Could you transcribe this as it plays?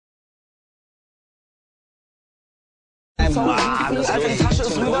Alter, die Tasche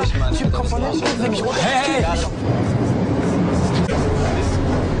ist rüber, Typ kommt von hinten, nimm mich runter. Hey!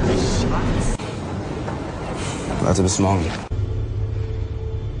 Also bis morgen.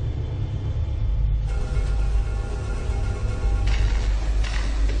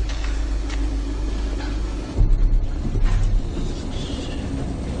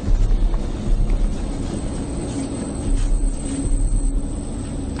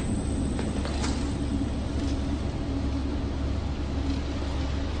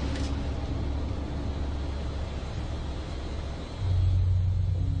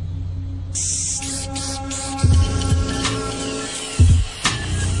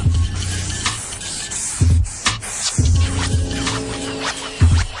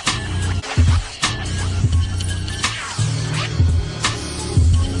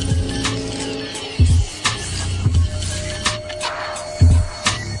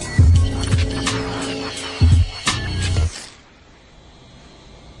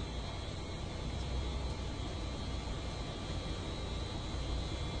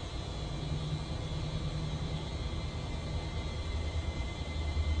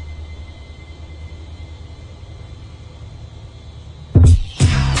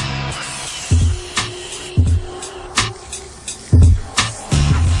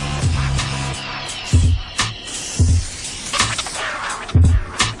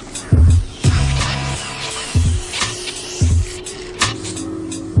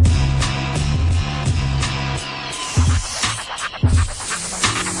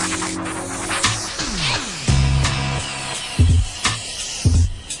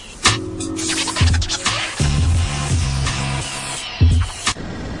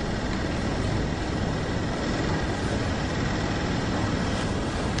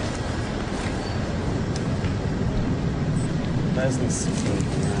 Da ist nichts zu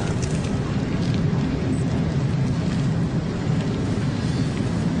finden.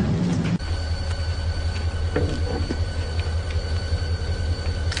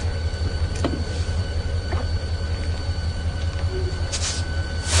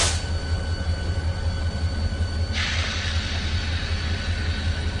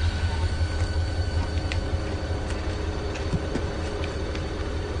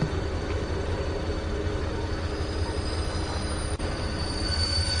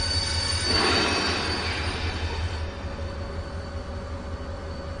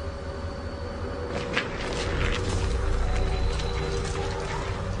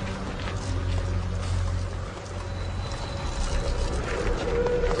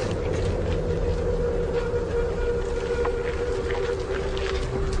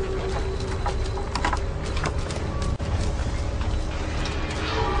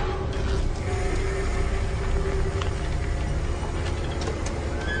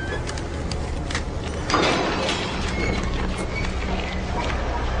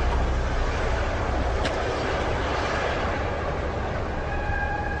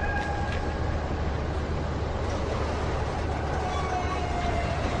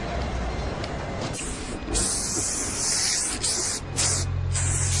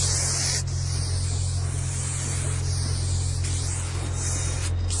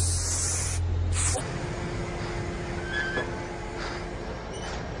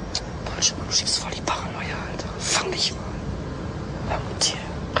 Du schiebst voll die Paranoia, Alter. Fang dich mal. Ja, und hier,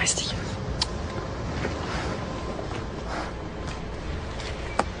 reiß dich.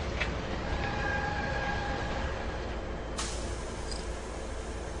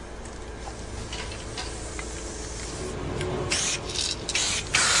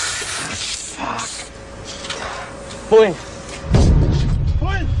 Fuck. Wohin?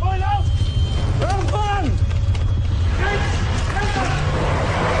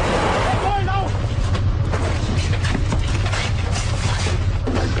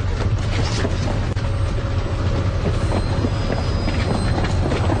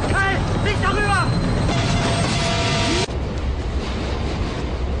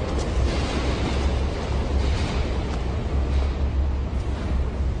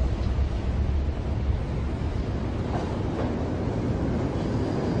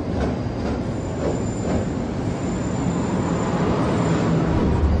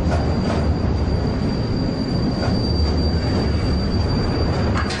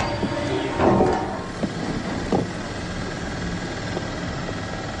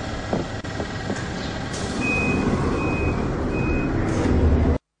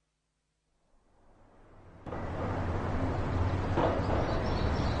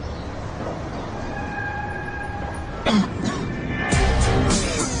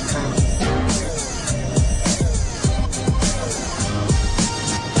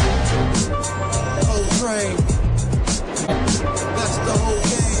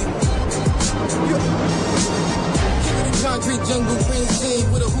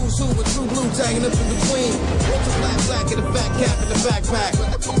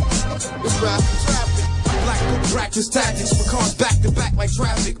 backpack. It's rap, traffic. Black book practice tactics for cars back to back like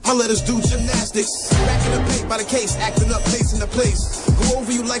traffic. My letters do gymnastics. Backing up paint by the case, acting up, placing the place. Go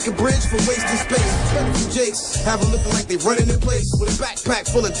over you like a bridge for wasting space. Better few jakes, have them looking like they running in place. With a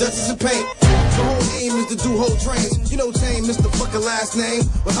backpack full of dust and paint. The whole aim is to do whole trains. You know Tame, Mr. Fucking last name.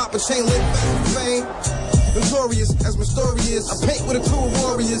 With hop and chain link fast with fame. Notorious as my story is. I paint with a crew of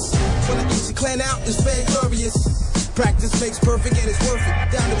warriors. When I eat your clan out, it's very glorious. Practice makes perfect and it's worth it.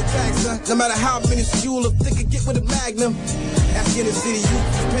 Down to the tag, son. No matter how minuscule or thick I get with a magnum. After the city youth,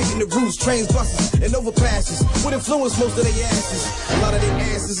 painting the roofs, trains, buses, and overpasses. What influence most of their asses? A lot of their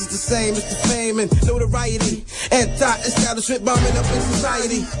answers is the same. It's the fame and notoriety. Anti-establishment bombing up in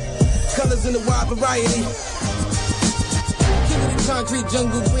society. Colors in a wide variety. King of the concrete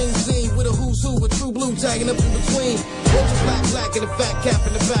jungle, green scene with a who's who, a true blue tagging up in between. Ultra black, black, and a fat cap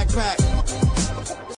in the backpack.